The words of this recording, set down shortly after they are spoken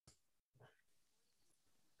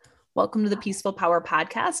Welcome to the Peaceful Power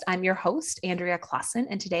Podcast. I'm your host, Andrea Clausen,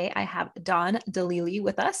 and today I have Dawn DeLily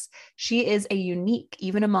with us. She is a unique,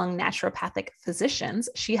 even among naturopathic physicians.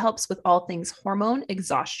 She helps with all things hormone,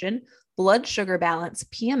 exhaustion, blood sugar balance,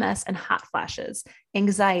 PMS and hot flashes,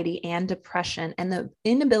 anxiety and depression, and the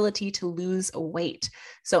inability to lose weight.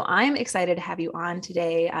 So I'm excited to have you on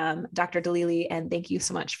today, Dr. DeLily, and thank you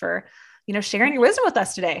so much for, sharing your wisdom with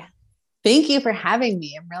us today. Thank you for having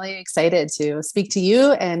me. I'm really excited to speak to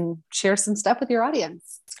you and share some stuff with your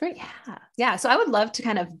audience. It's great. Yeah. So I would love to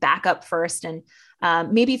kind of back up first and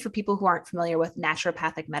maybe for people who aren't familiar with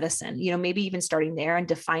naturopathic medicine, maybe even starting there and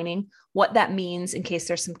defining what that means in case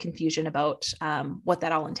there's some confusion about what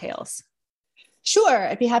that all entails. Sure.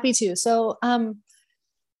 I'd be happy to. So,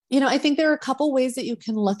 I think there are a couple ways that you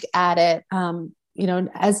can look at it.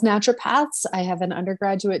 As naturopaths, I have an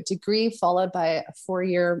undergraduate degree followed by a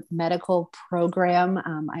 4-year medical program.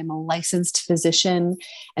 I'm a licensed physician,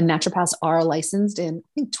 and naturopaths are licensed in, I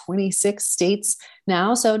think, 26 states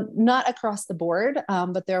now. So not across the board,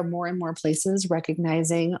 but there are more and more places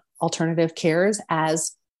recognizing alternative cares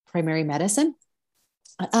as primary medicine.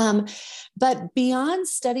 But beyond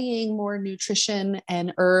studying more nutrition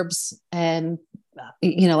and herbs and,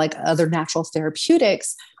 like other natural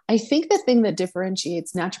therapeutics, I think the thing that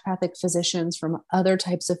differentiates naturopathic physicians from other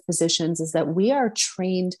types of physicians is that we are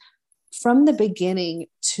trained from the beginning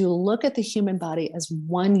to look at the human body as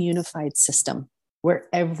one unified system where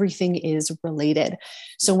everything is related.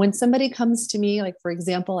 So when somebody comes to me, like, for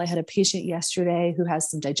example, I had a patient yesterday who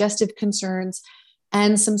has some digestive concerns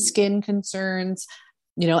and some skin concerns,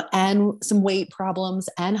 and some weight problems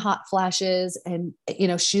and hot flashes. And,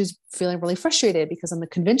 she's feeling really frustrated because on the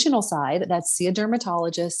conventional side, that's see a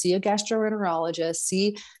dermatologist, see a gastroenterologist,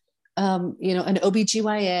 see, an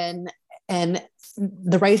OBGYN, and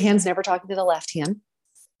the right hand's never talking to the left hand.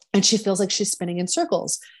 And she feels like she's spinning in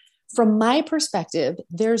circles. From my perspective,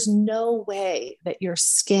 there's no way that your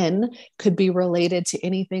skin could be related to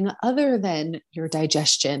anything other than your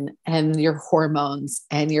digestion and your hormones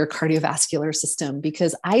and your cardiovascular system,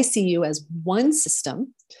 because I see you as one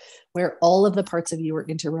system where all of the parts of you are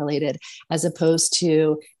interrelated, as opposed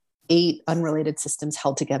to 8 unrelated systems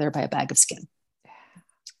held together by a bag of skin.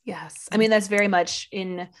 Yes. I mean, that's very much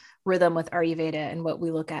in rhythm with Ayurveda and what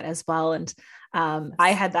we look at as well. And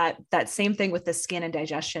I had that same thing with the skin and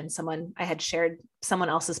digestion. I had shared someone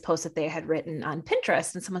else's post that they had written on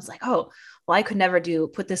Pinterest, and someone's like, oh, well, I could never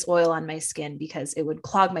put this oil on my skin because it would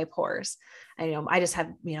clog my pores. And, I just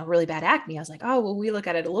have, really bad acne. I was like, oh, well, we look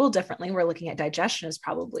at it a little differently. We're looking at digestion as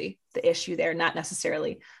probably the issue there, not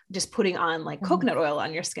necessarily just putting on like coconut oil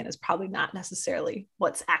on your skin is probably not necessarily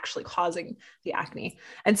what's actually causing the acne.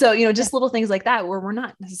 And so, just little things like that where we're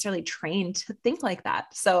not necessarily trained to think like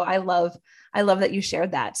that. So I love that you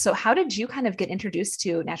shared that. So how did you kind of get introduced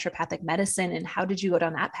to naturopathic medicine, and how did you go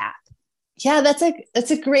down that path? Yeah,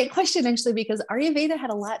 that's a great question, actually, because Ayurveda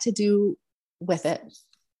had a lot to do with it.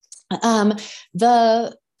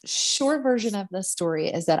 The short version of the story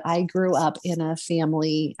is that I grew up in a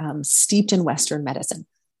family steeped in Western medicine.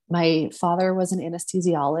 My father was an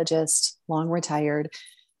anesthesiologist, long retired.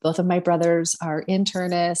 Both of my brothers are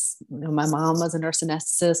internists. My mom was a nurse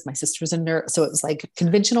anesthetist. My sister's a nurse. So it was like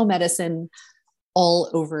conventional medicine all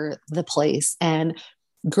over the place. And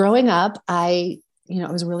growing up, I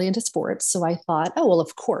was really into sports. So I thought, oh, well,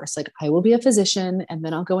 of course, like I will be a physician and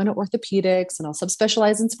then I'll go into orthopedics and I'll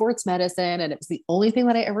subspecialize in sports medicine. And it was the only thing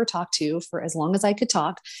that I ever talked to for as long as I could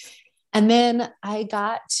talk. And then I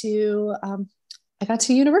got to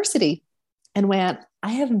university and went,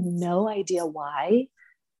 I have no idea why,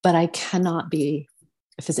 but I cannot be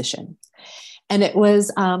a physician. And it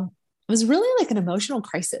was really like an emotional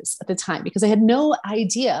crisis at the time because I had no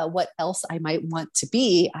idea what else I might want to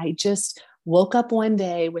be. I just woke up one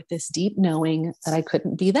day with this deep knowing that I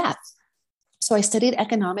couldn't be that. So I studied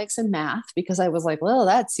economics and math because I was like, well,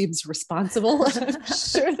 that seems responsible. I'm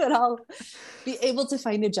sure that I'll be able to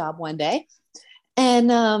find a job one day. And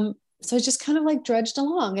so I just kind of like drudged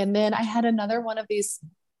along. And then I had another one of these,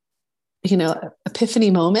 epiphany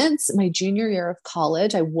moments. My junior year of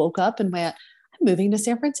college, I woke up and went, I'm moving to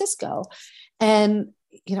San Francisco. And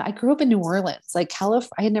I grew up in New Orleans, like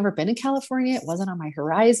I had never been in California. It wasn't on my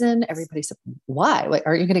horizon. Everybody said, why? Like,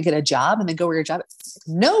 are you going to get a job and then go where your job is?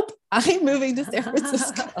 Nope. I'm moving to San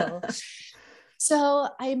Francisco. So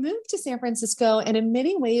I moved to San Francisco. And in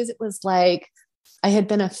many ways, it was like I had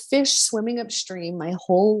been a fish swimming upstream my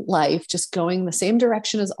whole life, just going the same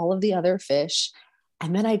direction as all of the other fish.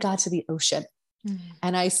 And then I got to the ocean.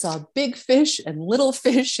 And I saw big fish and little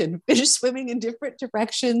fish and fish swimming in different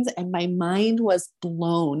directions. And my mind was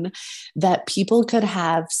blown that people could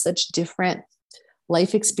have such different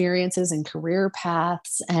life experiences and career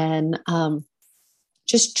paths and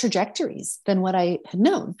just trajectories than what I had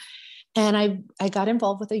known. And I got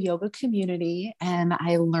involved with a yoga community, and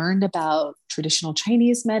I learned about traditional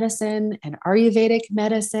Chinese medicine and Ayurvedic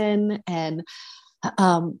medicine and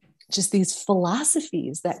just these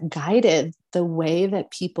philosophies that guided the way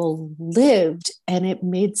that people lived. And it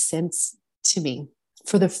made sense to me.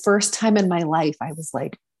 For the first time in my life, I was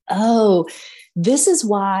like, oh, this is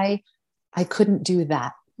why I couldn't do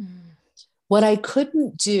that. What I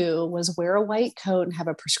couldn't do was wear a white coat and have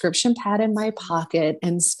a prescription pad in my pocket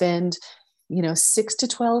and spend, 6 to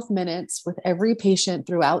 12 minutes with every patient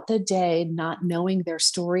throughout the day, not knowing their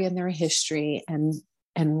story and their history and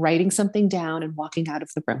writing something down and walking out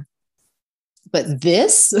of the room. But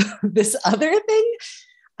this other thing,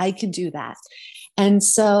 I can do that. And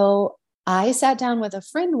so I sat down with a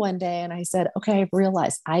friend one day and I said, okay, I've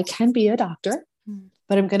realized I can be a doctor,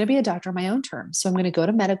 but I'm going to be a doctor on my own terms. So I'm going to go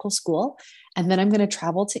to medical school, and then I'm going to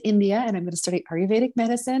travel to India and I'm going to study Ayurvedic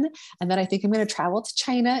medicine. And then I think I'm going to travel to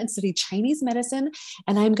China and study Chinese medicine.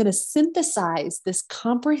 And I'm going to synthesize this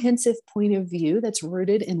comprehensive point of view that's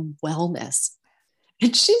rooted in wellness.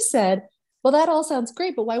 And she said, well, that all sounds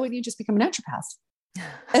great, but why wouldn't you just become a naturopath?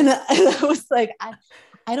 And I was like,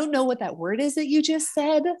 I don't know what that word is that you just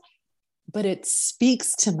said, but it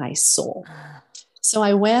speaks to my soul. So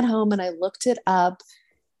I went home and I looked it up.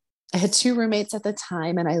 I had 2 roommates at the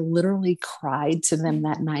time, and I literally cried to them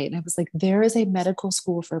that night. And I was like, there is a medical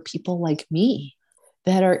school for people like me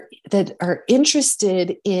that are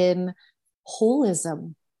interested in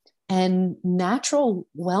holism and natural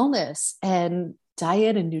wellness and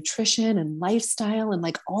diet and nutrition and lifestyle and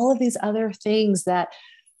like all of these other things that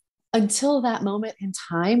until that moment in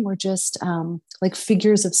time were just like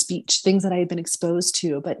figures of speech, things that I had been exposed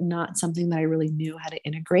to, but not something that I really knew how to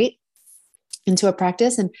integrate into a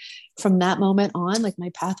practice. And from that moment on, like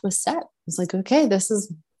my path was set. I was like, okay, this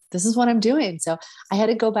is what I'm doing. So I had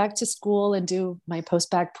to go back to school and do my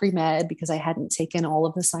post-bac pre-med because I hadn't taken all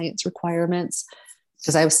of the science requirements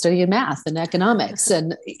because I was studying math and economics.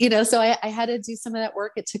 And, so I had to do some of that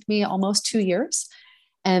work. It took me almost 2 years.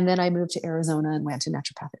 And then I moved to Arizona and went to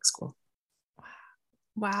naturopathic school.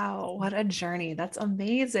 Wow. What a journey. That's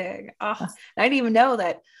amazing. Oh, I didn't even know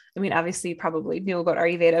that. I mean, obviously you probably knew about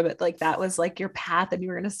Ayurveda, but like that was like your path and you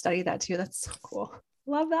were going to study that too. That's so cool.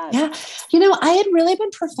 Love that. Yeah. I had really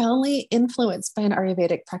been profoundly influenced by an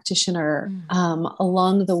Ayurvedic practitioner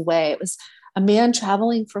along the way. It was a man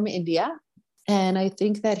traveling from India. And I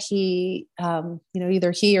think that he,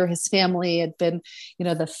 either he or his family had been,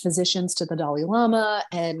 the physicians to the Dalai Lama.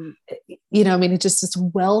 And, it's just this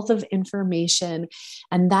wealth of information.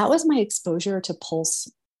 And that was my exposure to pulse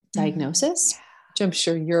diagnosis, which I'm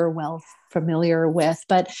sure you're well familiar with.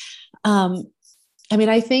 But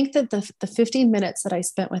I think that the 15 minutes that I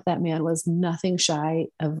spent with that man was nothing shy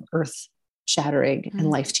of earth shattering and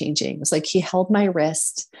life changing. It was like he held my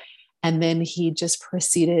wrist. And then he just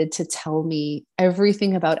proceeded to tell me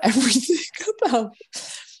everything about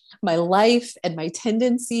my life and my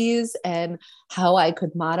tendencies and how I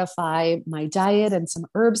could modify my diet and some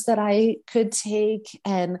herbs that I could take.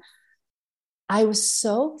 And I was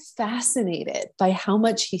so fascinated by how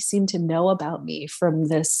much he seemed to know about me from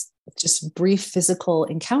this just brief physical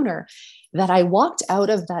encounter that I walked out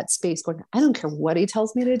of that space going, I don't care what he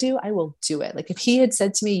tells me to do. I will do it. Like if he had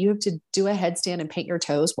said to me, you have to do a headstand and paint your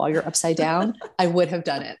toes while you're upside down, I would have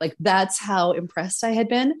done it. Like that's how impressed I had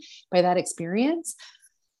been by that experience.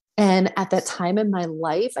 And at that time in my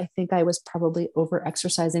life, I think I was probably over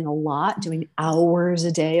exercising a lot, doing hours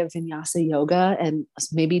a day of vinyasa yoga and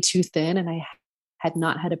maybe too thin. And I had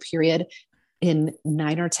not had a period in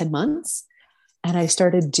 9 or 10 months. And I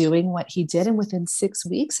started doing what he did. And within 6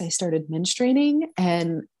 weeks, I started menstruating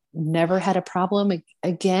and never had a problem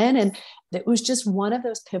again. And it was just one of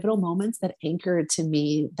those pivotal moments that anchored to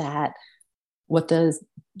me that what the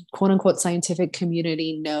quote unquote scientific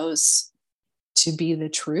community knows to be the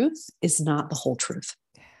truth is not the whole truth.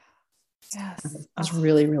 Yes. It was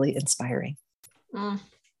really, really inspiring. I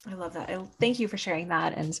love that. Thank you for sharing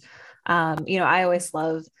that. And, I always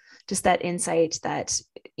love just that insight that,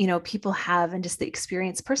 people have and just the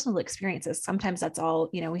personal experiences. Sometimes that's all,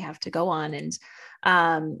 we have to go on. And,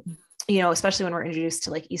 especially when we're introduced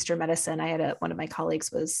to like Eastern medicine, I had one of my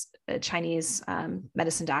colleagues was a Chinese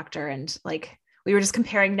medicine doctor. And like, we were just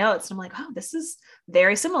comparing notes and I'm like, oh, this is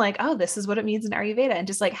very similar. Like, oh, this is what it means in Ayurveda. And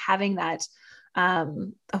just like having that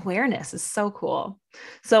awareness is so cool.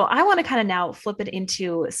 So I want to kind of now flip it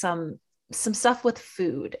into some stuff with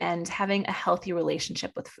food and having a healthy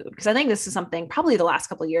relationship with food. Because I think this is something probably the last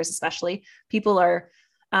couple of years, especially people are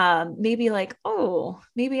maybe like, oh,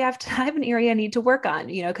 maybe I have an area I need to work on,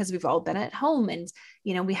 because we've all been at home and,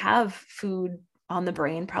 we have food on the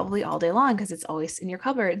brain probably all day long because it's always in your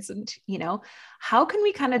cupboards. And, how can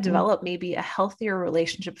we kind of develop maybe a healthier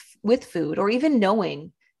relationship with food, or even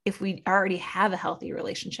knowing if we already have a healthy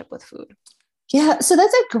relationship with food? Yeah, so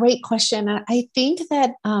that's a great question. I think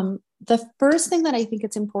that the first thing that I think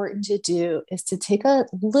it's important to do is to take a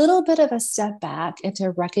little bit of a step back and to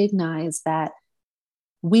recognize that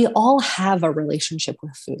we all have a relationship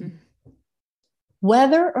with food. Mm-hmm.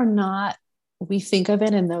 Whether or not we think of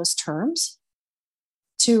it in those terms,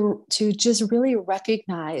 to just really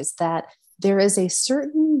recognize that there is a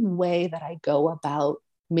certain way that I go about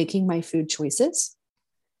making my food choices.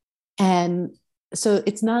 And so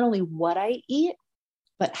it's not only what I eat,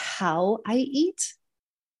 but how I eat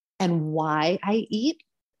and why I eat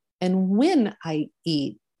and when I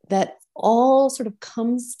eat, that all sort of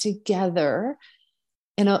comes together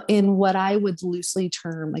in what I would loosely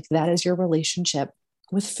term, like, that is your relationship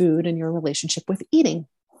with food and your relationship with eating.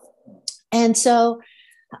 And so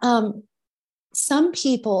some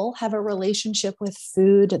people have a relationship with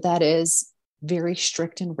food that is very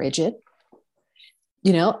strict and rigid.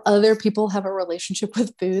 Other people have a relationship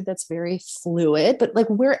with food that's very fluid, but like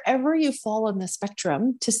wherever you fall on the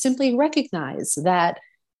spectrum, to simply recognize that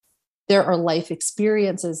there are life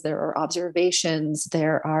experiences, there are observations,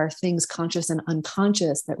 there are things conscious and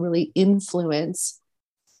unconscious that really influence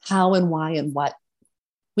how and why and what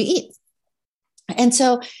we eat. And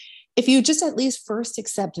so if you just at least first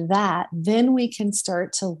accept that, then we can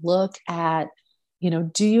start to look at,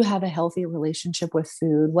 do you have a healthy relationship with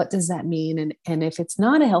food? What does that mean? And if it's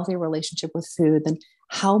not a healthy relationship with food, then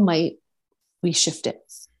how might we shift it?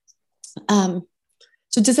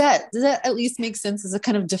 So does that at least make sense as a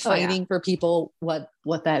kind of defining for people what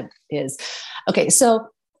that is? Okay. So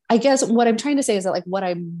I guess what I'm trying to say is that, like, what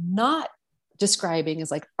I'm not describing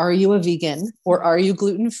is like, are you a vegan, or are you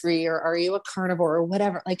gluten-free, or are you a carnivore, or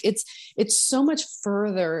whatever? Like, it's so much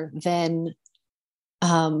further than,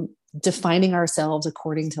 defining ourselves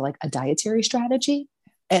according to like a dietary strategy.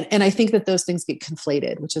 And I think that those things get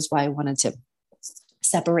conflated, which is why I wanted to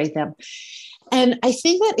separate them. And I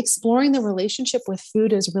think that exploring the relationship with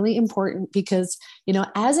food is really important because,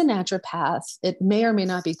 as a naturopath, it may or may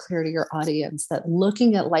not be clear to your audience that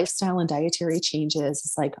looking at lifestyle and dietary changes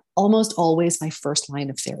is like almost always my first line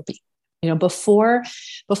of therapy. Before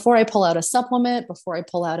I pull out a supplement, before I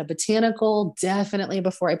pull out a botanical, definitely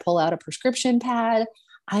before I pull out a prescription pad,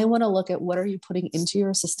 I want to look at what are you putting into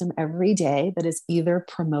your system every day that is either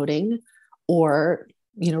promoting or,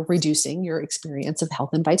 reducing your experience of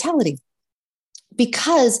health and vitality.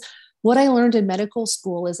 Because what I learned in medical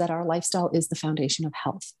school is that our lifestyle is the foundation of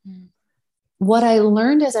health. Mm. What I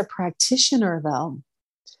learned as a practitioner, though,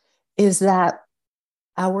 is that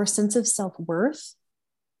our sense of self-worth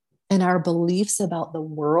and our beliefs about the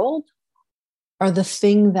world are the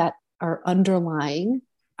thing that are underlying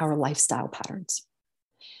our lifestyle patterns.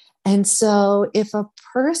 And so if a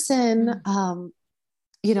person,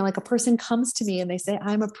 like a person comes to me and they say,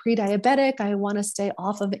 I'm a pre-diabetic, I want to stay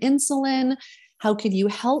off of insulin, how can you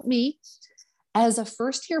help me? As a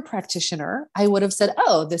first-year practitioner, I would have said,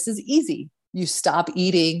 oh, this is easy. You stop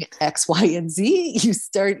eating X, Y, and Z. You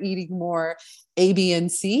start eating more A, B,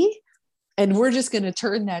 and C. And we're just going to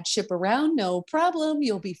turn that ship around. No problem.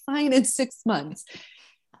 You'll be fine in 6 months.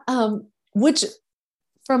 Which,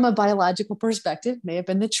 from a biological perspective, may have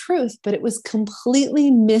been the truth, but it was completely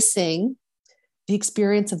missing the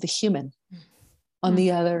experience of the human on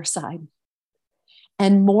the other side.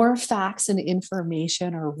 And more facts and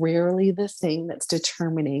information are rarely the thing that's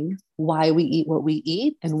determining why we eat what we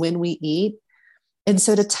eat and when we eat. And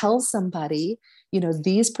so to tell somebody,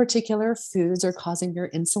 these particular foods are causing your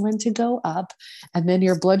insulin to go up, and then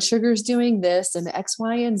your blood sugar is doing this and X,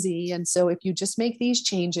 Y, and Z. And so if you just make these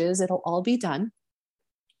changes, it'll all be done,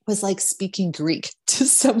 was like speaking Greek to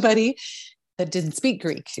somebody that didn't speak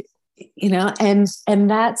Greek. And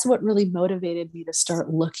that's what really motivated me to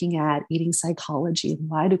start looking at eating psychology and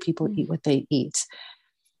why do people eat what they eat.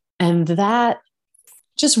 And that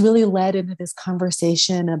just really led into this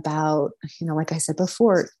conversation about, like I said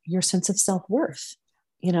before, your sense of self-worth.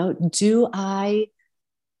 Do I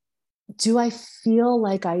feel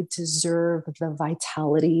like I deserve the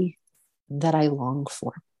vitality that I long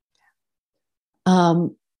for?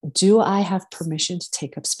 Do I have permission to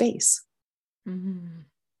take up space? Mm-hmm.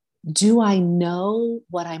 Do I know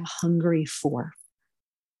what I'm hungry for?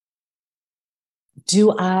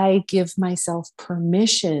 Do I give myself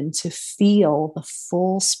permission to feel the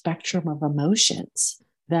full spectrum of emotions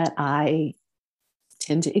that I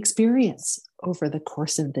tend to experience over the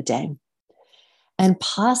course of the day? And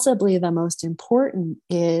possibly the most important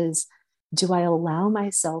is, do I allow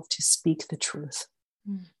myself to speak the truth?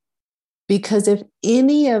 Mm. Because if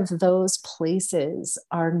any of those places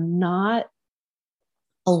are not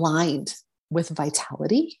aligned with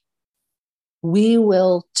vitality, we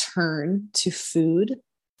will turn to food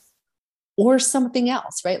or something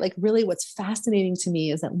else, right? Like, really, what's fascinating to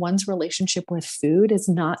me is that one's relationship with food is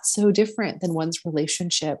not so different than one's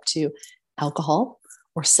relationship to alcohol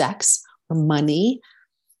or sex or money,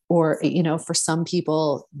 or, you know, for some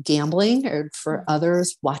people, gambling, or for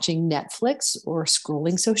others, watching Netflix or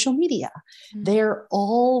scrolling social media. Mm-hmm. They're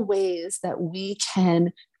all ways that we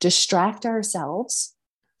can distract ourselves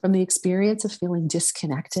from the experience of feeling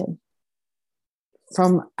disconnected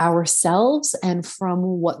from ourselves and from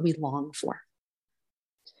what we long for.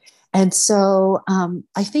 And so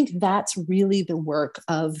I think that's really the work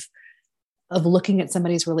of looking at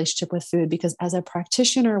somebody's relationship with food, because as a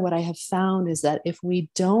practitioner, what I have found is that if we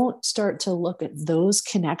don't start to look at those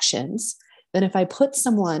connections, then if I put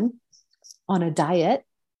someone on a diet,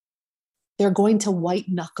 they're going to white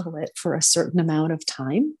knuckle it for a certain amount of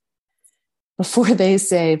time before they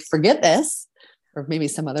say, forget this, or maybe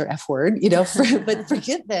some other F word, you know, but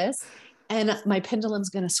forget this. And my pendulum's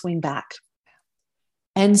going to swing back.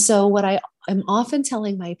 And so what I'm often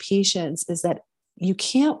telling my patients is that you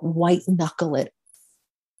can't white knuckle it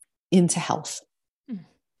into health,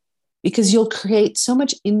 because you'll create so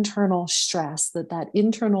much internal stress that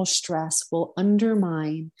internal stress will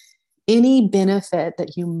undermine any benefit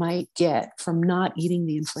that you might get from not eating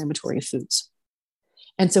the inflammatory foods.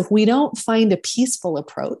 And so if we don't find a peaceful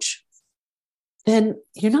approach, then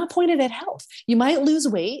you're not pointed at health. You might lose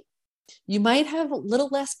weight. You might have a little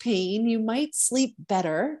less pain. You might sleep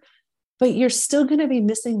better, but you're still going to be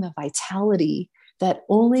missing the vitality that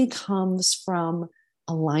only comes from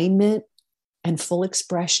alignment and full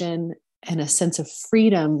expression and a sense of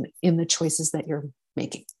freedom in the choices that you're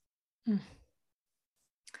making.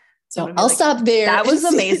 So I'll stop there. That was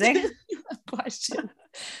amazing. Question.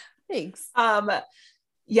 Thanks.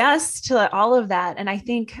 Yes, to all of that. And I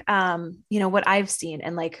think, you know, what I've seen,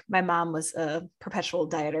 and like my mom was a perpetual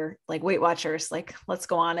dieter, like Weight Watchers, like, let's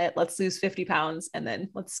go on it. Let's lose 50 pounds and then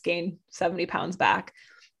let's gain 70 pounds back.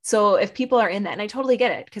 So if people are in that, and I totally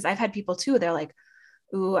get it, because I've had people too, they're like,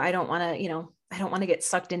 ooh, I don't want to, you know, I don't want to get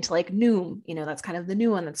sucked into like Noom, you know, that's kind of the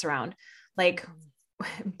new one that's around. Like,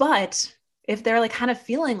 but if they're like kind of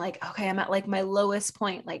feeling like, okay, I'm at like my lowest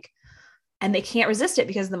point, like, and they can't resist it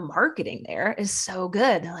because the marketing there is so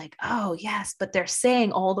good. They're like, oh yes, but they're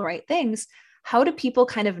saying all the right things. How do people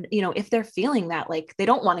kind of, you know, if they're feeling that, like they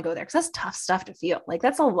don't want to go there, because that's tough stuff to feel. Like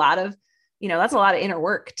that's a lot of, you know, that's a lot of inner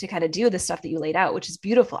work to kind of do the stuff that you laid out, which is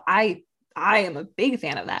beautiful. I am a big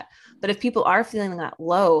fan of that. But if people are feeling that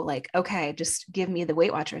low, like, okay, just give me the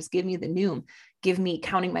Weight Watchers, give me the Noom, give me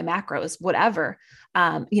counting my macros, whatever.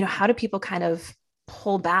 You know, how do people kind of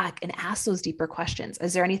pull back and ask those deeper questions?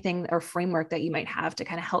 Is there anything or framework that you might have to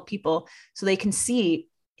kind of help people so they can see,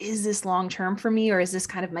 is this long-term for me, or is this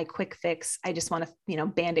kind of my quick fix? I just want to, you know,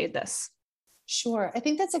 Band-Aid this. Sure. I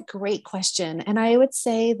think that's a great question. And I would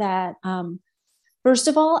say that, first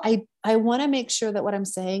of all, I want to make sure that what I'm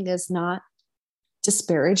saying is not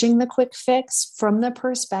disparaging the quick fix, from the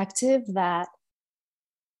perspective that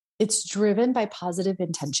it's driven by positive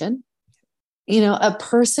intention. You know, a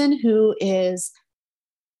person who is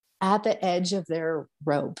at the edge of their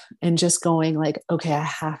rope and just going like, okay, I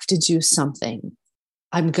have to do something,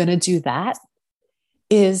 I'm going to do that,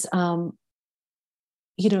 is,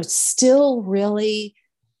 you know, still really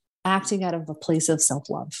acting out of a place of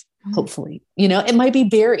self-love, hopefully. You know, it might be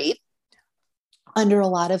buried under a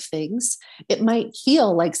lot of things. It might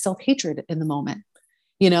feel like self-hatred in the moment.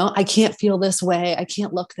 You know, I can't feel this way. I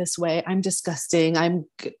can't look this way. I'm disgusting. I'm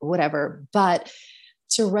whatever. But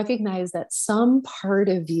to recognize that some part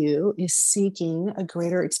of you is seeking a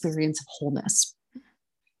greater experience of wholeness.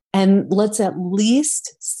 And let's at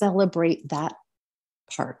least celebrate that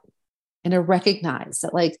part, and to recognize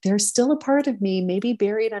that, like, there's still a part of me, maybe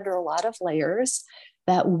buried under a lot of layers,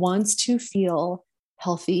 that wants to feel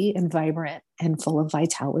healthy and vibrant and full of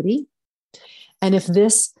vitality. And if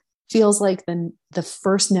this feels like the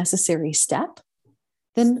first necessary step,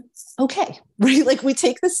 then okay, right? Like, we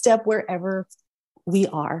take the step wherever we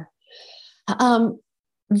are.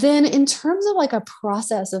 Then in terms of like a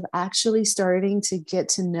process of actually starting to get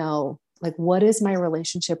to know, like, what is my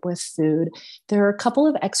relationship with food? There are a couple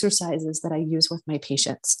of exercises that I use with my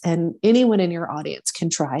patients, and anyone in your audience can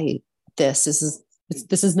try this.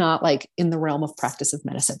 This is not like in the realm of practice of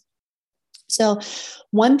medicine. So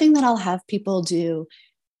one thing that I'll have people do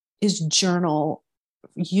is journal,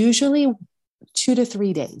 usually 2 to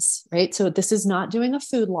 3 days, right? So this is not doing a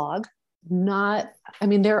food log.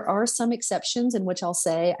 There are some exceptions in which I'll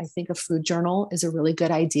say, I think a food journal is a really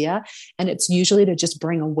good idea. And it's usually to just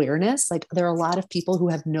bring awareness. Like there are a lot of people who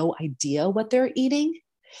have no idea what they're eating.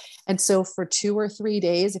 And so for 2 or 3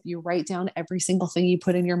 days, if you write down every single thing you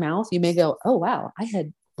put in your mouth, you may go, oh, wow,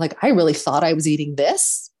 I really thought I was eating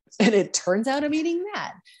this. And it turns out I'm eating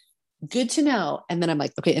that. Good to know. And then I'm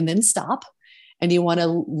like, okay, and then stop. And you want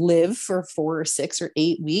to live for 4 or 6 or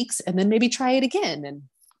 8 weeks, and then maybe try it again and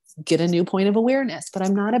get a new point of awareness. But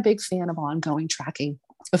I'm not a big fan of ongoing tracking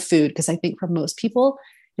of food because I think for most people,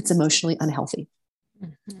 it's emotionally unhealthy.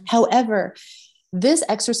 Mm-hmm. However, this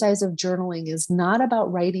exercise of journaling is not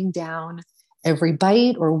about writing down every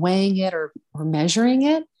bite or weighing it or measuring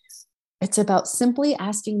it. It's about simply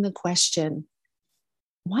asking the question,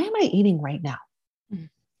 why am I eating right now? Mm-hmm.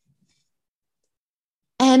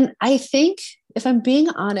 And I think if I'm being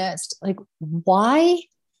honest, like why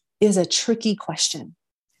is a tricky question,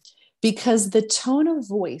 because the tone of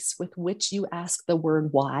voice with which you ask the word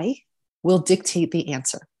why will dictate the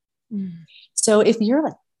answer. Mm. So if you're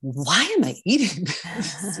like, why am I eating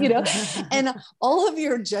this? And all of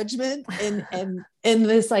your judgment and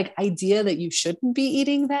this like idea that you shouldn't be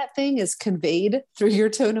eating that thing is conveyed through your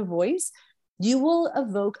tone of voice, you will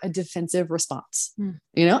evoke a defensive response. Mm.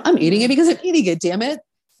 I'm eating it because I'm eating it, damn it,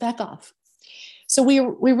 back off. So we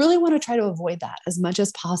really want to try to avoid that as much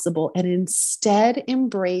as possible and instead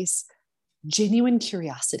embrace genuine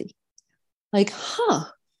curiosity. Like,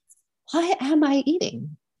 why am I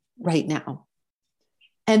eating right now?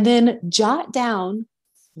 And then jot down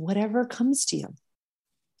whatever comes to you.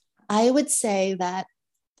 I would say that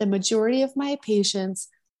the majority of my patients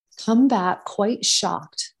come back quite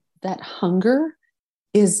shocked that hunger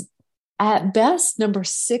is at best number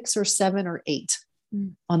 6 or 7 or 8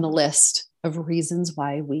 on the list of reasons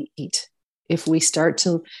why we eat. If we start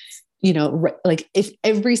to, like if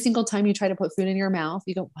every single time you try to put food in your mouth,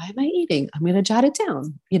 you go, why am I eating? I'm going to jot it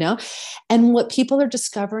down, And what people are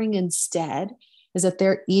discovering instead is that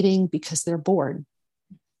they're eating because they're bored.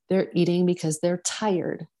 They're eating because they're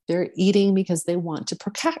tired. They're eating because they want to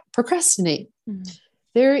procrastinate. Mm-hmm.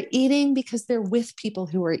 They're eating because they're with people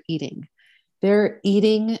who are eating. They're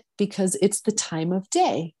eating because it's the time of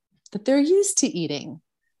day that they're used to eating.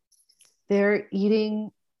 They're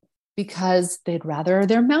eating because they'd rather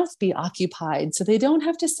their mouth be occupied so they don't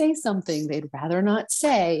have to say something they'd rather not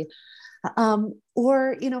say.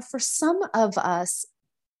 Or, for some of us,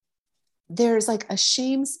 there's like a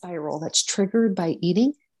shame spiral that's triggered by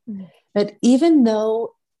eating, that even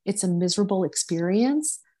though it's a miserable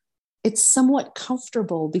experience, it's somewhat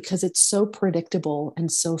comfortable because it's so predictable and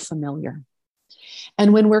so familiar.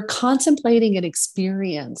 And when we're contemplating an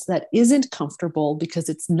experience that isn't comfortable because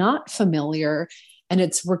it's not familiar and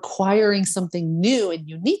it's requiring something new and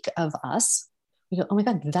unique of us, we go, oh my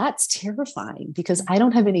God, that's terrifying because I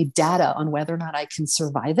don't have any data on whether or not I can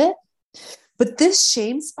survive it. But this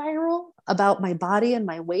shame spiral about my body and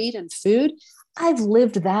my weight and food, I've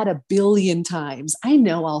lived that a billion times. I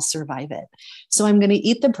know I'll survive it. So I'm going to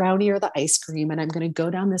eat the brownie or the ice cream and I'm going to go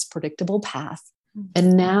down this predictable path.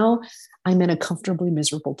 And now I'm in a comfortably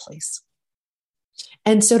miserable place.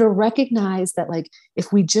 And so to recognize that, like,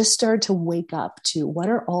 if we just start to wake up to what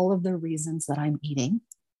are all of the reasons that I'm eating,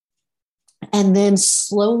 and then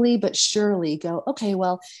slowly but surely go, okay,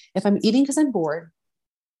 well, if I'm eating because I'm bored,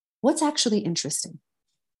 what's actually interesting?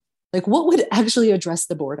 Like, what would actually address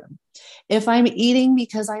the boredom? If I'm eating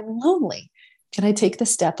because I'm lonely, can I take the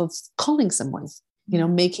step of calling someone,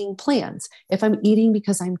 making plans? If I'm eating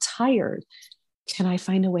because I'm tired, can I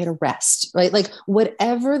find a way to rest, right? Like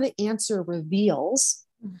whatever the answer reveals,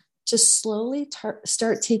 to slowly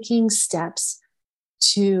start taking steps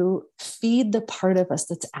to feed the part of us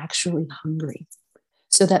that's actually hungry,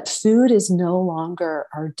 so that food is no longer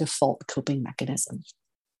our default coping mechanism.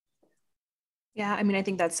 Yeah. I mean, I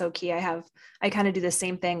think that's so key. I kind of do the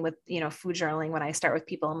same thing with, food journaling. When I start with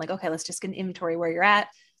people, I'm like, okay, let's just get an inventory where you're at.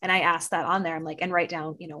 And I ask that on there. I'm like, and write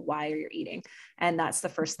down, why are you eating? And that's the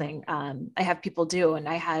first thing I have people do. And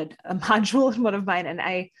I had a module in one of mine, and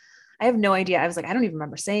I have no idea. I was like, I don't even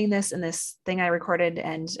remember saying this in this thing I recorded.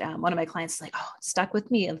 And one of my clients is like, oh, it stuck with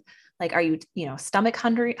me. Like, are you, stomach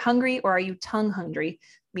hungry, or are you tongue hungry?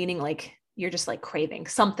 Meaning like, you're just like craving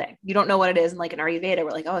something. You don't know what it is. And like in Ayurveda,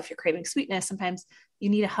 we're like, oh, if you're craving sweetness, sometimes you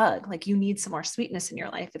need a hug. Like you need some more sweetness in your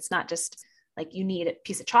life. It's not just like you need a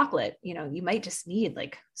piece of chocolate. You might just need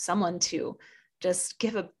like someone to just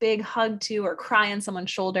give a big hug to, or cry on someone's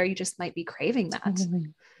shoulder. You just might be craving that. Mm-hmm.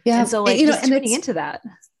 Yeah. And so like, just tuning into that.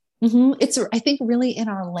 Mm-hmm. It's, I think, really in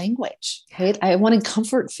our language, right? I wanted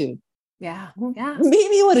comfort food. Yeah. Yeah.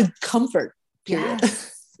 Maybe you wanted comfort. period.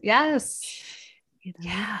 Yes. You know?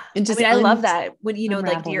 Yeah. And just I love that when, like your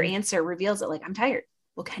unraveling. answer reveals it, like, I'm tired.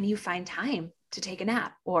 Well, can you find time to take a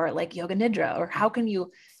nap or like yoga nidra, or how can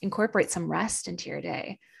you incorporate some rest into your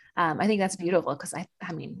day? I think that's beautiful because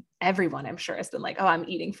everyone I'm sure has been like, oh, I'm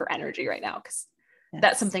eating for energy right now. Cause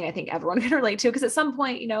that's something I think everyone can relate to. Because at some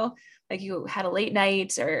point, like you had a late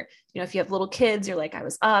night, or, if you have little kids, you're like, I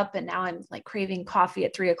was up and now I'm like craving coffee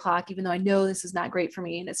at 3:00, even though I know this is not great for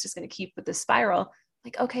me and it's just going to keep with this spiral.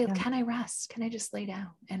 Like, okay, can I rest? Can I just lay down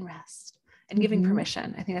and rest? And giving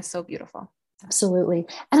permission. I think that's so beautiful. Absolutely.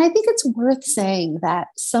 And I think it's worth saying that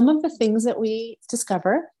some of the things that we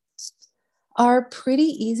discover are pretty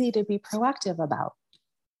easy to be proactive about,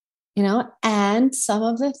 and some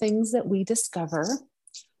of the things that we discover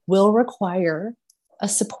will require a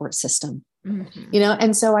support system,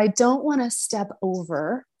 and so I don't want to step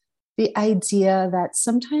over the idea that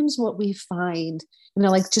sometimes what we find,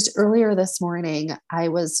 like just earlier this morning, I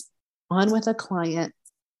was on with a client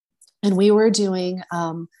and we were doing,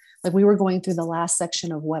 we were going through the last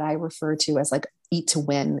section of what I refer to as like Eat to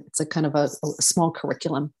Win. It's a kind of a small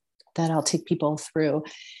curriculum that I'll take people through.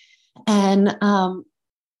 And,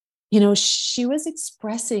 she was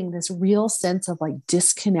expressing this real sense of like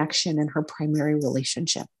disconnection in her primary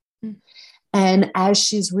relationship. And as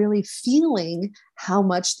she's really feeling how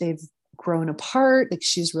much they've grown apart, like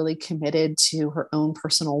she's really committed to her own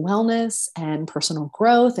personal wellness and personal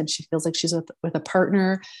growth. And she feels like she's with a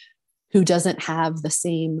partner who doesn't have the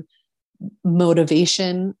same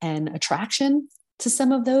motivation and attraction to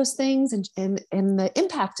some of those things. And the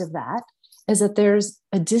impact of that is that there's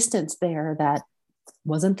a distance there that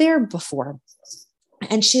wasn't there before.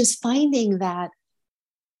 And she's finding that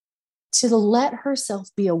to let herself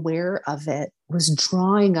be aware of it was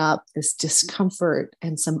drawing up this discomfort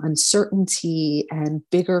and some uncertainty and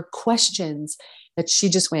bigger questions that she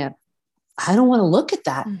just went, I don't want to look at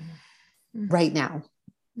that right now.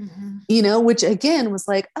 Which again was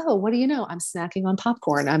like, oh, what do you know? I'm snacking on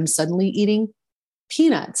popcorn. I'm suddenly eating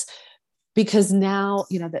peanuts because now,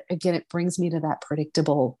 that again, it brings me to that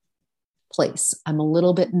predictable place. I'm a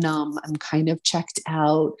little bit numb. I'm kind of checked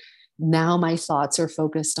out. Now my thoughts are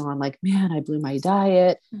focused on like, man, I blew my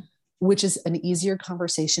diet, which is an easier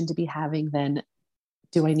conversation to be having than,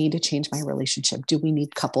 do I need to change my relationship? Do we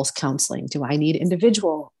need couples counseling? Do I need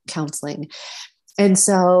individual counseling? And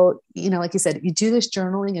so, like you said, you do this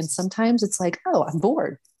journaling and sometimes it's like, oh, I'm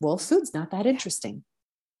bored. Well, food's not that interesting,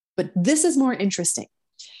 but this is more interesting.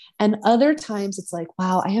 And other times it's like,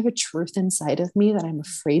 wow, I have a truth inside of me that I'm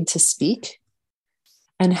afraid to speak.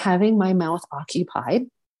 And having my mouth occupied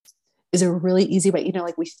is a really easy way,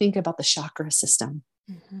 like we think about the chakra system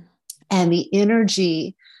and the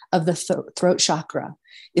energy of the throat chakra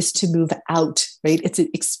is to move out, right? It's an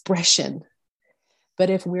expression. But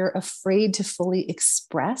if we're afraid to fully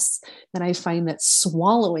express, then I find that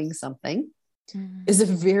swallowing something is a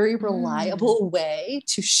very reliable way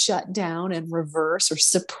to shut down and reverse or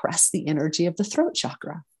suppress the energy of the throat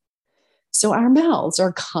chakra. So our mouths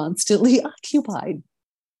are constantly occupied.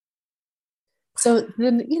 So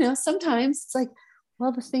then, sometimes it's like,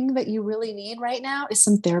 well, the thing that you really need right now is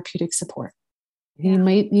some therapeutic support. You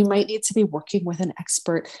might need to be working with an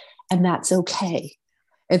expert, and that's okay.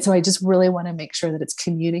 And so I just really want to make sure that it's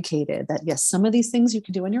communicated that, yes, some of these things you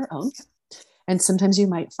can do on your own. And sometimes you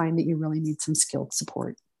might find that you really need some skilled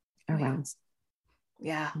support around.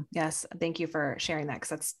 Yeah. Yes. Thank you for sharing that. 'Cause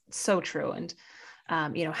that's so true. And,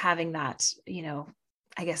 having that,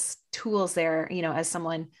 I guess tools there, as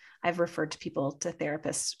someone, I've referred to people to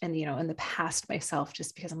therapists and, in the past myself,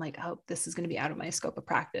 just because I'm like, oh, this is going to be out of my scope of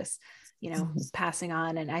practice, passing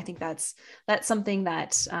on. And I think that's something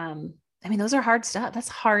that, those are hard stuff. That's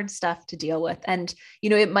hard stuff to deal with. And,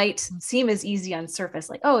 it might seem as easy on surface,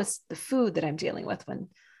 like, oh, it's the food that I'm dealing with, when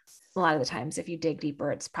a lot of the times, if you dig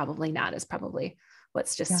deeper, it's probably not. It's probably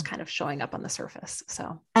what's just kind of showing up on the surface.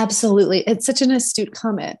 So absolutely. It's such an astute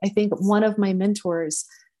comment. I think one of my mentors,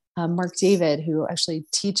 Mark David, who actually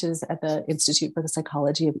teaches at the Institute for the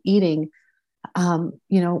Psychology of Eating, I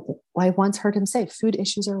once heard him say, food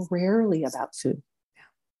issues are rarely about food.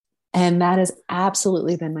 And that has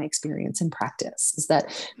absolutely been my experience in practice, is that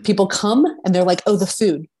people come and they're like, oh, the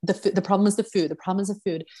food, the problem is the food. The problem is the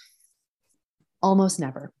food. Almost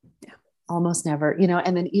never. Yeah. Almost never,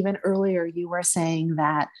 and then even earlier you were saying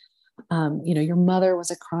that, your mother was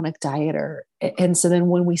a chronic dieter. And so then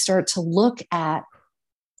when we start to look at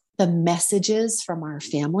the messages from our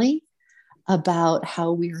family about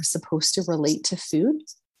how we are supposed to relate to food,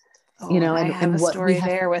 Oh, and I have a what we story have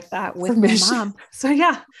there with that with my permission. mom. So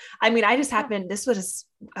yeah, I mean, I just happened, this was,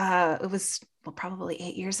 it was well, probably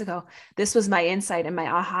 8 years ago. This was my insight and my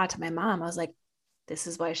aha to my mom. I was like, this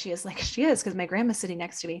is why she is like she is, because my grandma's sitting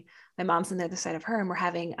next to me. My mom's on the other side of her, and we're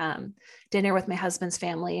having dinner with my husband's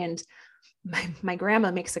family. And my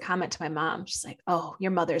grandma makes a comment to my mom. She's like, oh,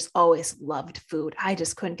 your mother's always loved food. I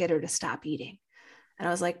just couldn't get her to stop eating. And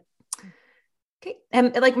I was like, okay.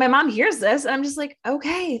 And like my mom hears this, and I'm just like,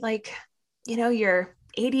 okay, like, your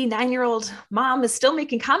 89-year-old mom is still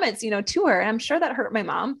making comments, to her. And I'm sure that hurt my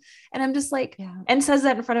mom. And I'm just like, Yeah. and says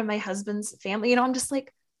that in front of my husband's family, I'm just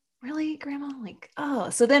like, really, grandma? Like,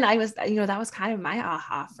 oh, so then I was, that was kind of my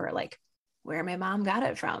aha for like where my mom got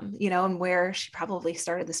it from, and where she probably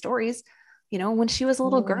started the stories, when she was a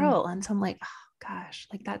little girl. And so I'm like, oh gosh,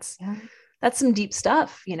 like that's some deep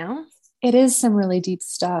stuff, It is some really deep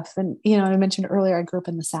stuff. And, I mentioned earlier, I grew up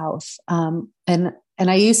in the South. And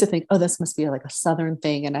I used to think, oh, this must be like a Southern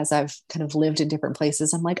thing. And as I've kind of lived in different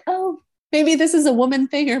places, I'm like, oh, maybe this is a woman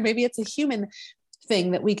thing, or maybe it's a human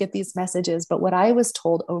thing that we get these messages. But what I was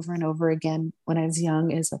told over and over again when I was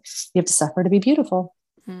young is you have to suffer to be beautiful.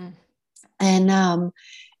 Mm. And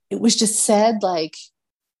it was just said like,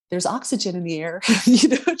 there's oxygen in the air,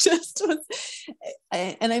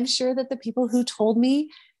 and I'm sure that the people who told me,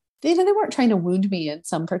 they weren't trying to wound me in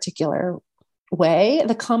some particular way.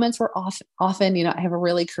 The comments were often, I have a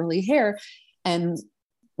really curly hair, and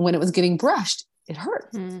when it was getting brushed, it hurt,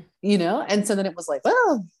 and so then it was like,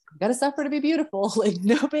 well, you got to suffer to be beautiful, like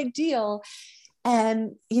no big deal.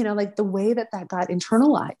 And, like the way that got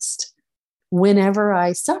internalized, whenever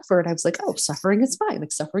I suffered, I was like, oh, suffering is fine.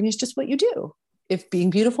 Like suffering is just what you do. If being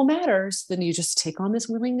beautiful matters, then you just take on this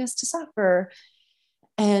willingness to suffer.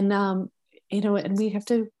 And, and we have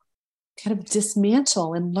to kind of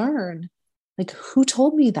dismantle and learn, like, who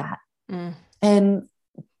told me that? And,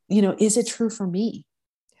 is it true for me?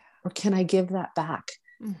 Or can I give that back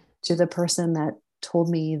to the person that told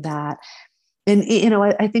me that? And,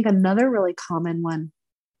 I think another really common one,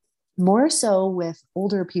 more so with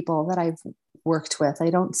older people that I've worked with, I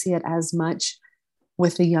don't see it as much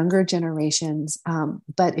with the younger generations.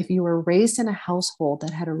 But if you were raised in a household that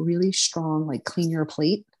had a really strong, like clean your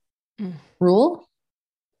plate rule,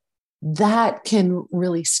 that can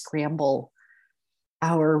really scramble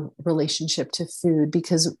our relationship to food,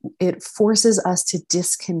 because it forces us to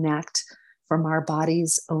disconnect from our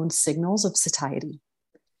body's own signals of satiety.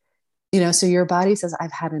 So your body says,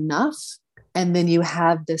 I've had enough. And then you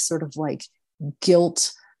have this sort of like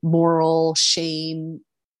guilt, moral, shame,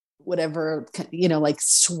 whatever, like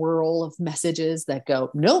swirl of messages that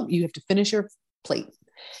go, no, you have to finish your plate.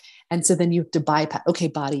 And so then you have to bypass, okay,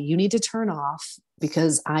 body, you need to turn off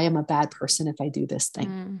because I am a bad person if I do this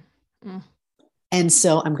thing. And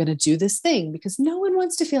so I'm going to do this thing because no one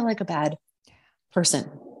wants to feel like a bad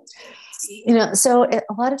person. So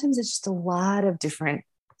a lot of times it's just a lot of different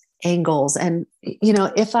angles. And,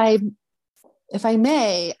 if I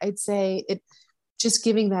may, I'd say it, just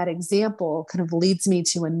giving that example kind of leads me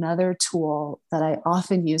to another tool that I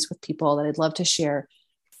often use with people that I'd love to share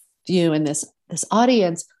with you and this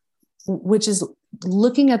audience, which is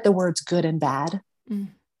looking at the words good and bad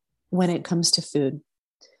when it comes to food.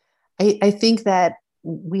 I think that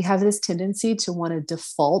we have this tendency to want to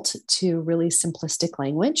default to really simplistic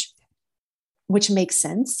language, which makes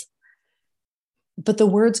sense. But the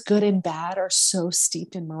words good and bad are so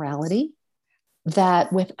steeped in morality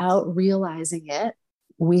that without realizing it,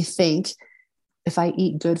 we think if I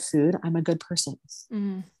eat good food, I'm a good person.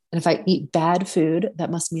 And if I eat bad food, that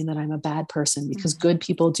must mean that I'm a bad person, because good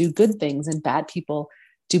people do good things and bad people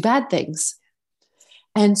do bad things.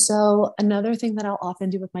 And so another thing that I'll often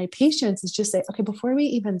do with my patients is just say, okay, before we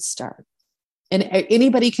even start, and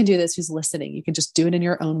anybody can do this who's listening, you can just do it in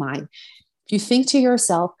your own mind. If you think to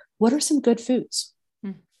yourself, what are some good foods?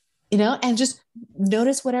 And just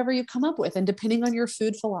notice whatever you come up with. And depending on your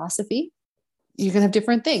food philosophy, you can have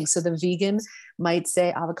different things. So the vegan might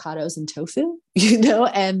say avocados and tofu,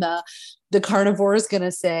 and the carnivore is going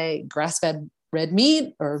to say grass-fed red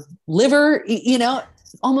meat or liver,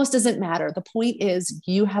 almost doesn't matter. The point is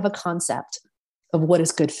you have a concept of what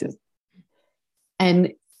is good food.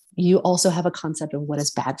 And you also have a concept of what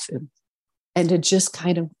is bad food. And to just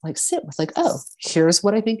kind of like sit with like, oh, here's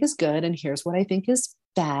what I think is good. And here's what I think is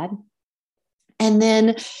bad. And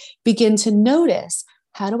then begin to notice,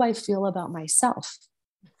 how do I feel about myself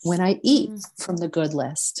when I eat from the good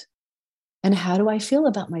list? And how do I feel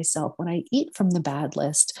about myself when I eat from the bad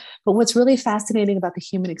list? But what's really fascinating about the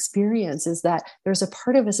human experience is that there's a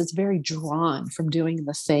part of us that's very drawn from doing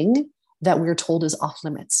the thing that we're told is off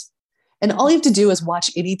limits. And all you have to do is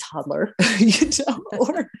watch any toddler,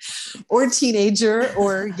 or teenager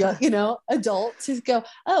or, adult to go,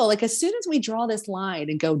 oh, like as soon as we draw this line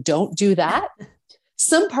and go, don't do that,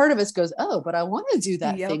 some part of us goes, oh, but I want to do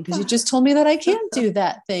that thing because you just told me that I can't do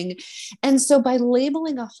that thing. And so by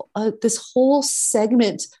labeling this whole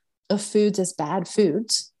segment of foods as bad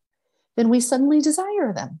foods, then we suddenly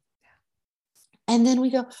desire them. And then we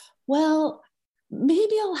go, well,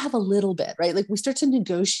 maybe I'll have a little bit, right? Like we start to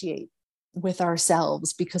negotiate with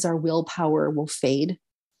ourselves because our willpower will fade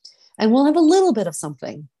and we'll have a little bit of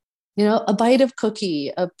something, a bite of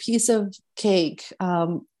cookie, a piece of cake,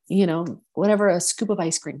 whatever, a scoop of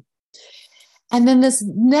ice cream. And then this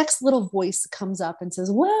next little voice comes up and says,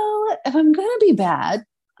 well, if I'm going to be bad,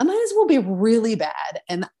 I might as well be really bad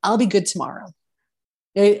and I'll be good tomorrow.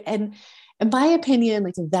 And in my opinion,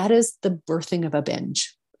 like that is the birthing of a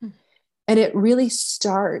binge. And it really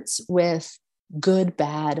starts with good,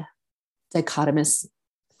 bad, dichotomous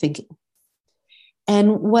thinking.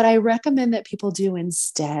 And what I recommend that people do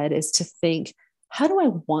instead is to think, how do I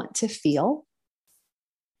want to feel?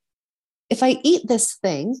 If I eat this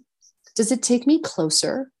thing, does it take me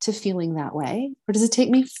closer to feeling that way? Or does it take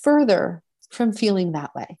me further from feeling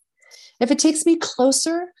that way? If it takes me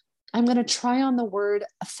closer, I'm going to try on the word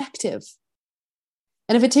effective.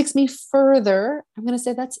 And if it takes me further, I'm going to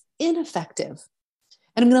say that's ineffective.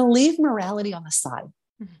 And I'm going to leave morality on the side.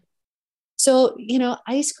 Mm-hmm. So,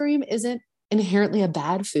 ice cream isn't inherently a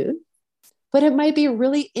bad food, but it might be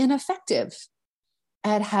really ineffective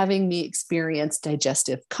at having me experience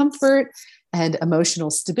digestive comfort and emotional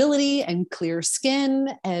stability and clear skin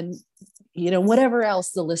and, whatever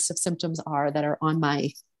else the list of symptoms are that are on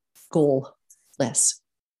my goal list.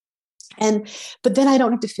 But then I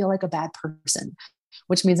don't have to feel like a bad person,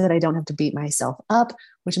 which means that I don't have to beat myself up,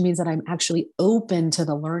 which means that I'm actually open to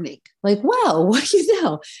the learning. Like, wow,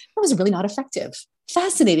 that was really not effective.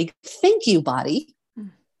 Fascinating. Thank you, body,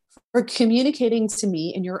 for communicating to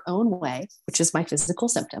me in your own way, which is my physical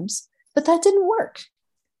symptoms, but that didn't work.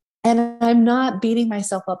 And I'm not beating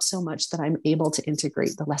myself up so much that I'm able to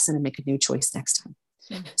integrate the lesson and make a new choice next time.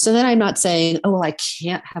 So then I'm not saying, oh, well, I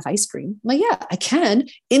can't have ice cream. Like, yeah, I can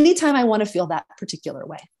anytime I want to feel that particular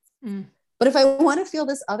way. But if I want to feel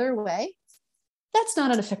this other way, that's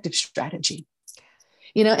not an effective strategy,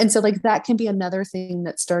 And so like that can be another thing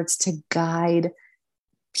that starts to guide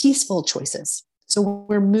peaceful choices. So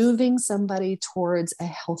we're moving somebody towards a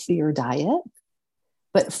healthier diet,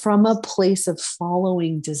 but from a place of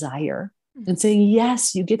following desire and saying,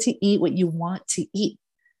 yes, you get to eat what you want to eat.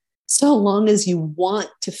 So long as you want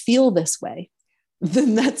to feel this way,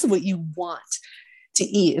 then that's what you want to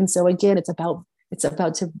eat. And so again, it's about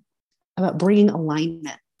bringing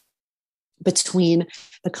alignment between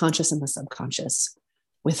the conscious and the subconscious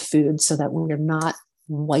with food so that we're not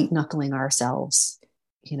white knuckling ourselves,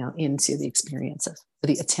 into the experience of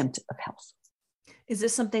the attempt of health. Is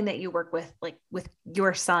this something that you work with, like with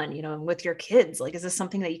your son, and with your kids? Like, is this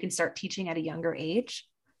something that you can start teaching at a younger age?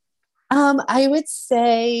 I would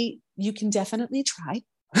say you can definitely try.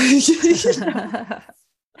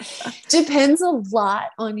 Depends a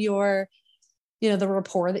lot on your, the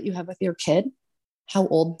rapport that you have with your kid, how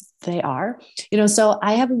old they are. So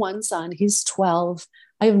I have one son, he's 12.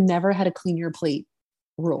 I have never had a clean your plate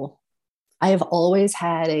rule. I have always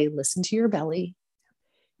had a listen to your belly,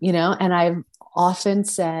 and I've often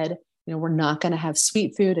said, we're not going to have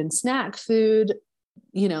sweet food and snack food,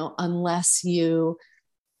 unless you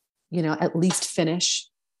at least finish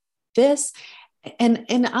this.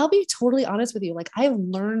 And I'll be totally honest with you. Like I've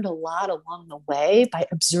learned a lot along the way by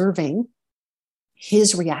observing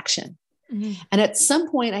his reaction. Mm-hmm. And at some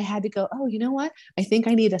point I had to go, oh, you know what? I think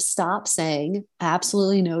I need to stop saying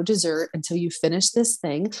absolutely no dessert until you finish this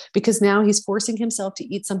thing, because now he's forcing himself to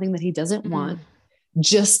eat something that he doesn't want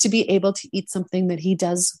just to be able to eat something that he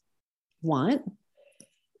does want.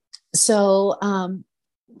 So,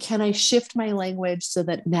 can I shift my language so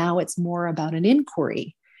that now it's more about an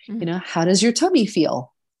inquiry? How does your tummy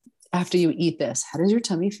feel after you eat this? How does your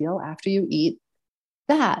tummy feel after you eat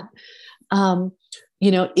that?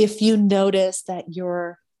 If you notice that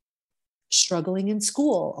you're struggling in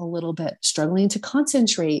school a little bit, struggling to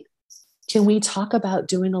concentrate, can we talk about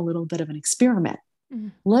doing a little bit of an experiment?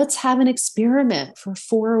 Let's have an experiment for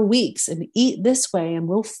 4 weeks and eat this way, and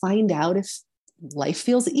we'll find out if life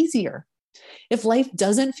feels easier. If life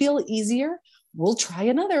doesn't feel easier, we'll try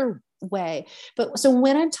another way. But so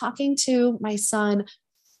when I'm talking to my son,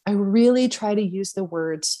 I really try to use the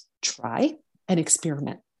words try and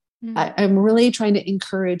experiment. I'm really trying to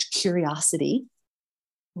encourage curiosity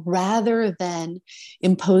rather than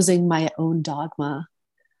imposing my own dogma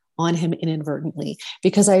on him inadvertently,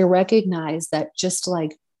 because I recognize that just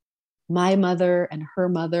like my mother and her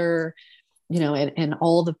mother, and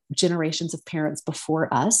all the generations of parents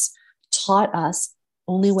before us taught us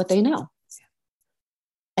only what they know.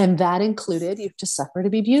 And that included, you have to suffer to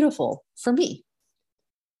be beautiful for me.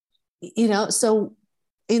 So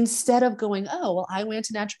instead of going, oh, well, I went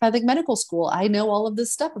to naturopathic medical school, I know all of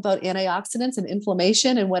this stuff about antioxidants and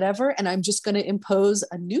inflammation and whatever, and I'm just going to impose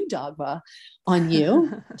a new dogma on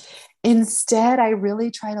you. Instead, I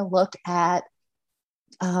really try to look at,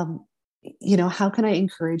 how can I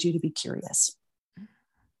encourage you to be curious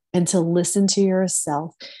and to listen to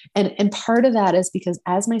yourself? And part of that is because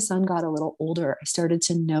as my son got a little older, I started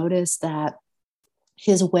to notice that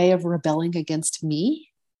his way of rebelling against me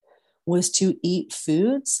was to eat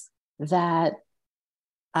foods that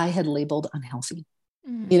I had labeled unhealthy,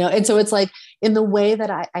 And so it's like in the way that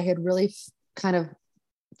I had really kind of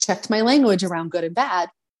checked my language around good and bad,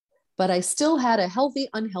 but I still had a healthy,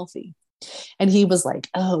 unhealthy. And he was like,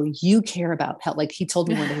 oh, you care about health. Like he told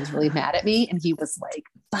me one day he was really mad at me. And he was like,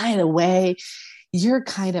 by the way, you're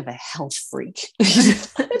kind of a health freak. And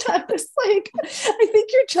I was like, I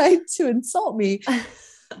think you're trying to insult me,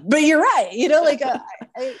 but you're right.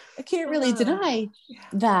 I can't really deny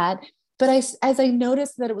that. But as I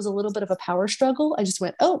noticed that it was a little bit of a power struggle, I just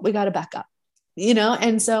went, oh, we got to back up,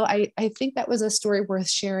 And so I think that was a story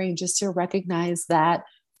worth sharing, just to recognize that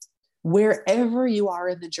wherever you are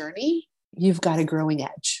in the journey, you've got a growing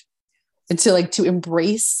edge, and to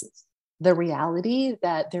embrace the reality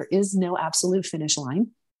that there is no absolute finish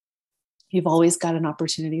line. You've always got an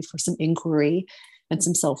opportunity for some inquiry and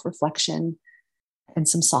some self-reflection and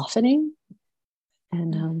some softening.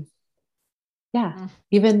 And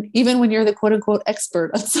even when you're the quote unquote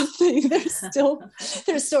expert on something, there's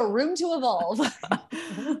still room to evolve.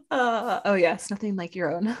 Oh yes, nothing like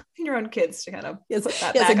your own kids to kind of put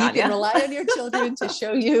that back and you can rely on your children to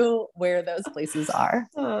show you where those places are.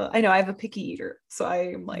 I know I have a picky eater, so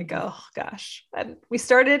I'm like, oh gosh. And we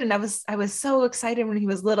started, and I was so excited when he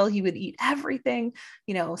was little. He would eat everything,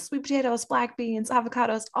 sweet potatoes, black beans,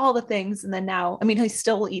 avocados, all the things. And then now, I mean, he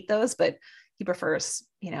still will eat those, but he prefers,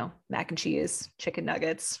 mac and cheese, chicken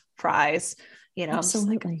nuggets, fries,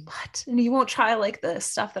 Absolutely. I'm just like, what? And you won't try like the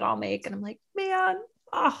stuff that I'll make. And I'm like, man,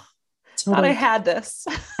 totally. Thought I had this.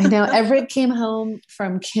 I know. Everett came home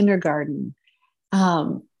from kindergarten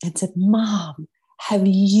and said, Mom, have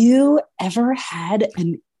you ever had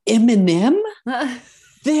an M&M?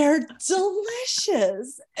 They're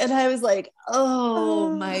delicious. And I was like,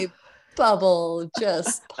 oh, my bubble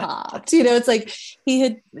just popped. It's like he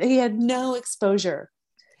had no exposure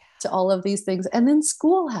to all of these things. And then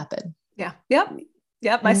school happened. Yeah.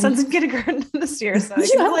 Yep. My son's in kindergarten this year, so I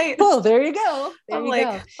can relate. Oh, there you go.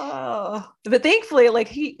 But thankfully,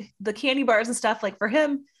 like the candy bars and stuff, like for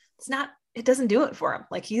him, it doesn't do it for him.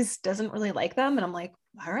 Like doesn't really like them. And I'm like,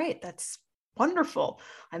 all right, that's wonderful.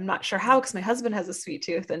 I'm not sure how, because my husband has a sweet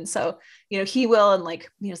tooth. And so, he will, and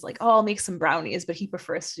like, he's like, oh, I'll make some brownies, but he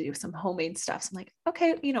prefers to do some homemade stuff. So I'm like,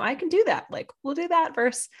 okay, I can do that. Like, we'll do that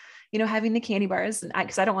versus, having the candy bars. And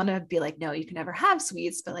because I don't want to be like, no, you can never have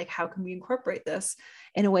sweets, but like, how can we incorporate this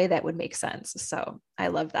in a way that would make sense? So I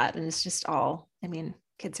love that. And it's just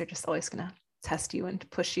kids are just always going to test you and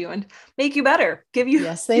push you and make you better, give you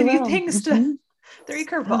things to throw you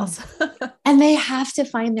curveballs. And they have to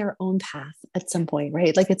find their own path at some point,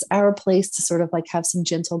 right? Like it's our place to sort of like have some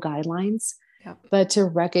gentle guidelines, but to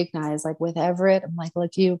recognize, like with Everett, I'm like,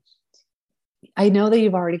 look, I know that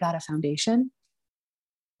you've already got a foundation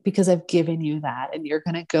because I've given you that, and you're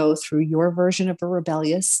going to go through your version of a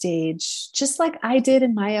rebellious stage, just like I did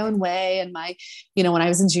in my own way. And when I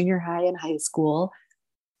was in junior high and high school.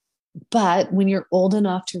 But when you're old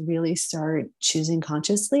enough to really start choosing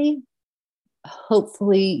consciously,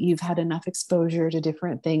 hopefully you've had enough exposure to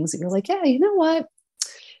different things that you're like, yeah, you know what?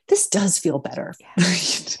 This does feel better.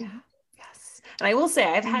 Yes. And I will say,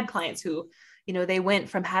 I've had clients who, they went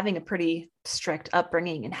from having a pretty strict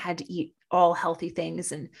upbringing and had to eat all healthy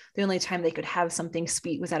things. And the only time they could have something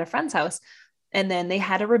sweet was at a friend's house. And then they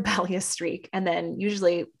had a rebellious streak. And then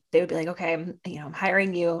usually they would be like, okay, I'm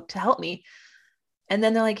hiring you to help me. And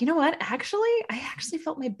then they're like, you know what? I actually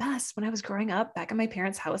felt my best when I was growing up back at my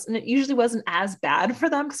parents' house. And it usually wasn't as bad for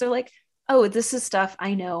them because they're like, oh, this is stuff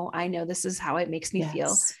I know this is how it makes me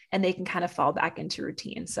feel. And they can kind of fall back into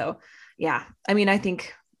routine. So yeah, I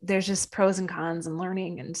think there's just pros and cons and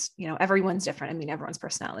learning, and, everyone's different. Everyone's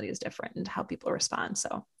personality is different and how people respond.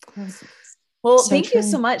 So well, thank you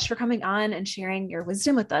so much for coming on and sharing your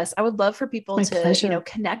wisdom with us. I would love for people to,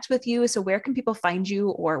 connect with you. So where can people find you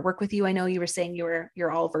or work with you? I know you were saying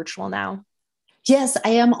you're all virtual now. Yes, I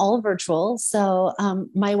am all virtual. So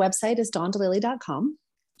my website is dawndelily.com,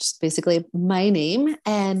 just basically my name.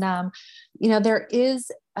 And, there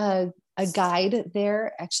is a guide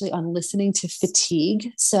there actually on listening to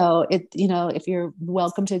fatigue. So if you're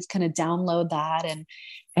welcome to kind of download that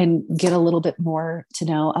and get a little bit more to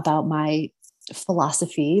know about my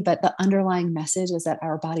philosophy. But the underlying message is that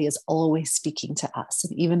our body is always speaking to us.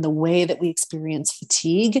 And even the way that we experience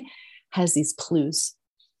fatigue has these clues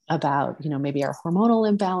about maybe our hormonal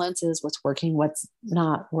imbalances, what's working, what's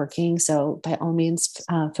not working. So by all means,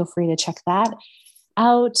 feel free to check that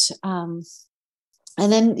out.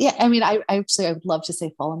 And then I would love to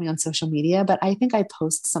say follow me on social media, but I think I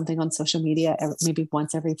post something on social media maybe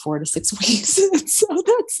once every 4 to 6 weeks. So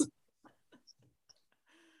that's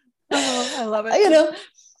I love it.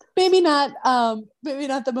 Maybe not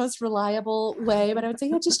the most reliable way, but I would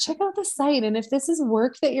say, just check out the site. And if this is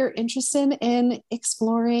work that you're interested in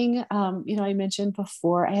exploring, I mentioned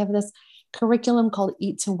before, I have this curriculum called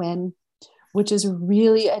Eat to Win, which is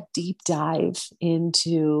really a deep dive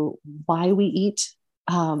into why we eat.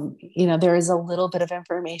 There is a little bit of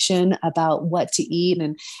information about what to eat,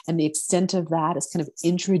 and the extent of that is kind of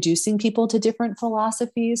introducing people to different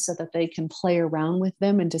philosophies so that they can play around with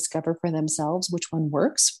them and discover for themselves which one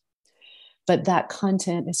works. But that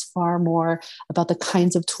content is far more about the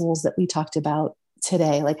kinds of tools that we talked about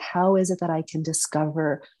today. Like, how is it that I can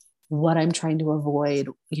discover what I'm trying to avoid,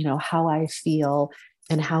 how I feel,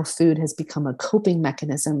 and how food has become a coping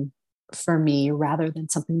mechanism for me rather than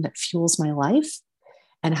something that fuels my life?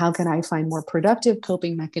 And how can I find more productive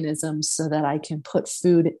coping mechanisms so that I can put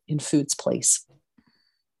food in food's place?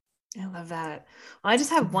 I love that. Well, I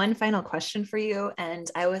just have one final question for you. And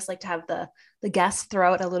I always like to have the guests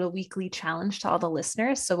throw out a little weekly challenge to all the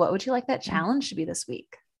listeners. So what would you like that challenge to be this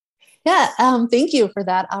week? Yeah, thank you for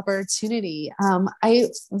that opportunity.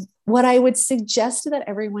 What I would suggest that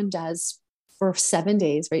everyone does for 7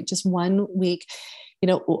 days, right? Just 1 week,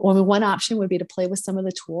 one option would be to play with some of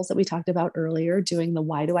the tools that we talked about earlier, doing the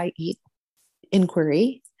why do I eat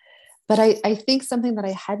inquiry. But I think something that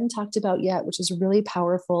I hadn't talked about yet, which is really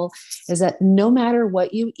powerful, is that no matter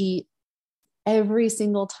what you eat, every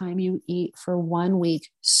single time you eat for 1 week,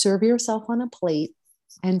 serve yourself on a plate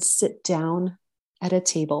and sit down at a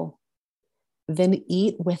table, then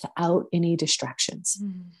eat without any distractions.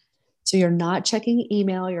 So you're not checking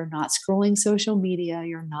email, you're not scrolling social media,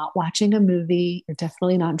 you're not watching a movie, you're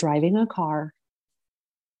definitely not driving a car.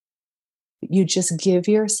 You just give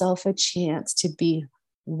yourself a chance to be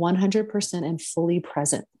 100% and fully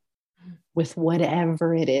present with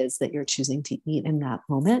whatever it is that you're choosing to eat in that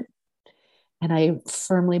moment. And I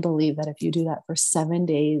firmly believe that if you do that for 7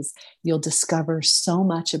 days, you'll discover so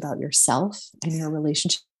much about yourself and your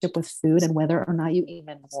relationship with food and whether or not you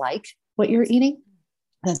even like what you're eating.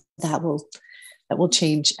 That will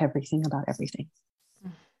change everything about everything.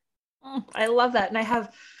 I love that. And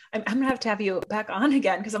I'm going to have you back on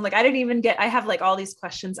again, because I'm like, I have like all these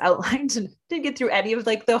questions outlined and didn't get through any of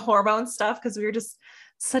like the hormone stuff because we were just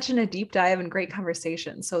such in a deep dive and great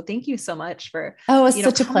conversation. So thank you so much for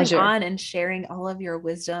such a pleasure on and sharing all of your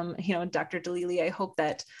wisdom. Dr. Delili, I hope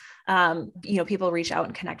that people reach out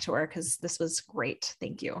and connect to her because this was great.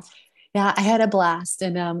 Thank you. Yeah, I had a blast.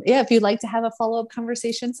 And if you'd like to have a follow-up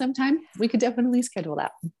conversation sometime, we could definitely schedule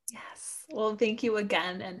that. Yes. Well, thank you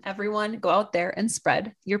again. And everyone, go out there and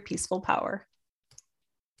spread your peaceful power.